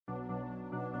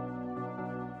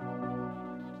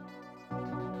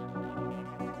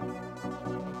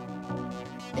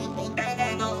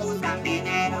usan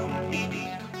dinero.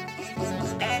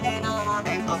 Ustedes no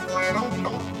joden con cuero.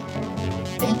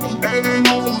 Ustedes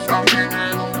no usan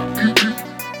dinero.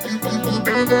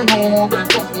 Ustedes no joden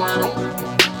con cuero.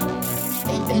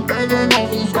 Ustedes no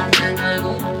usan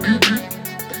dinero.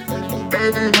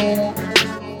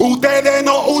 Ustedes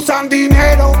no usan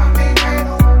dinero.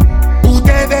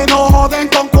 Ustedes no joden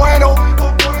con cuero.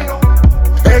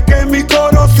 Es que mi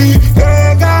coro sí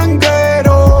es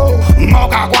ganguero.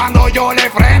 Moca cuando yo le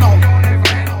freno.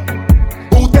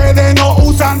 Ustedes no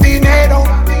usan dinero.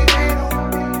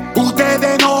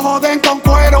 Ustedes no joden con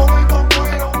cuero.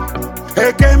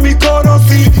 Es que mi coro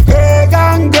sí es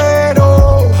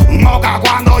ganguero. Moca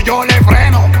cuando yo le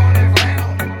freno.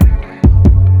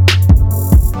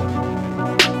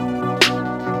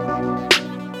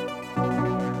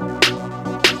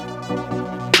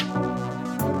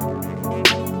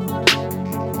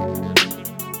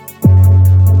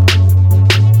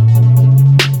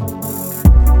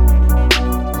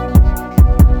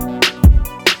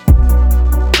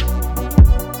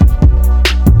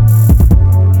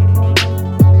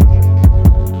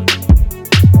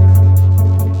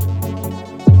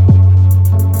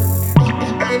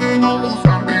 Ustedes no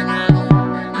usan dinero.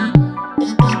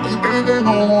 Ustedes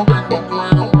no joden con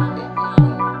cuero.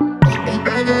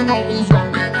 Ustedes no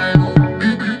usan dinero.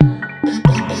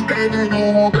 Ustedes no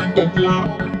joden con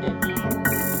cuero.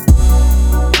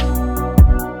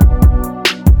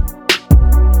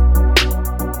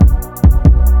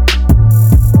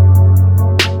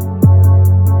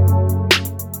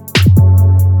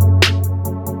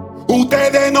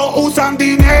 Ustedes no usan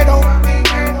dinero.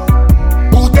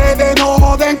 Ustedes no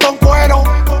joden con cuero.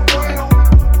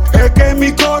 Es que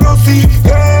mi coro sí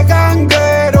es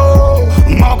ganguero.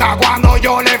 Moca cuando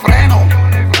yo le freno.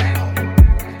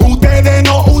 Ustedes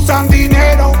no usan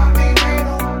dinero.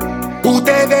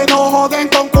 Ustedes no joden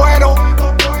con cuero.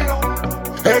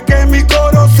 Es que mi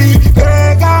coro sí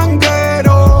es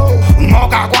ganguero.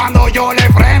 Moca cuando yo le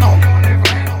freno.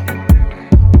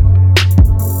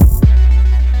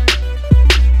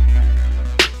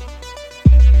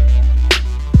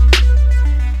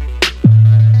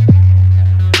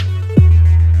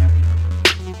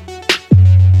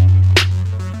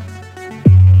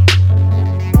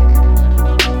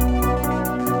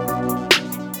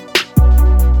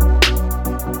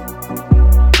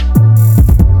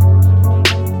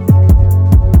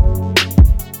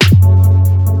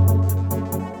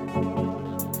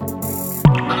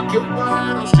 Yo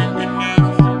paro sin dinero.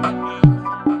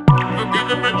 No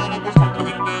tiene menudo por falta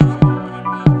de dinero.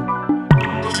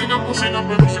 Cocina,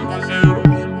 pero sin casero.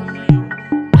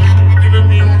 No tiene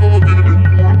miedo, no tiene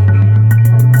miedo.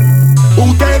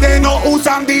 Ustedes no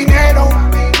usan dinero.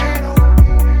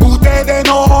 Ustedes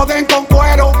no joden con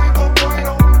cuero.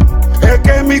 Es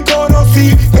que mi coro sí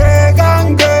es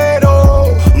ganguero.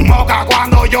 Moca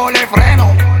cuando yo le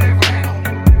freno.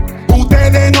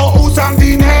 Ustedes no usan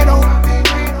dinero.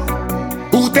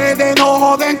 Ustedes no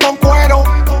joden con cuero.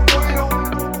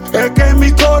 Es que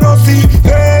mi coro sí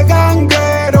es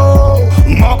ganguero.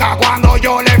 Moca cuando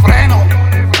yo le freno.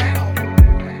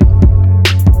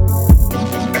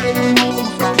 Ustedes no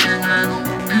usan dinero.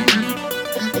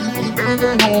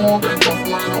 Ustedes no joden con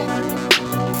cuero.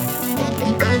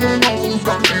 Ustedes no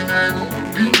usan dinero.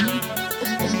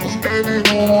 Ustedes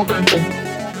no joden con cuero.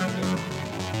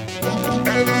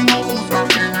 Ustedes no usan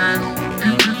dinero.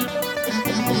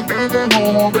 Ustedes no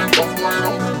joden con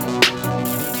cuero.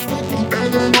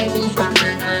 Ustedes no usan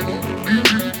dinero.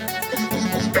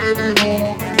 Ustedes no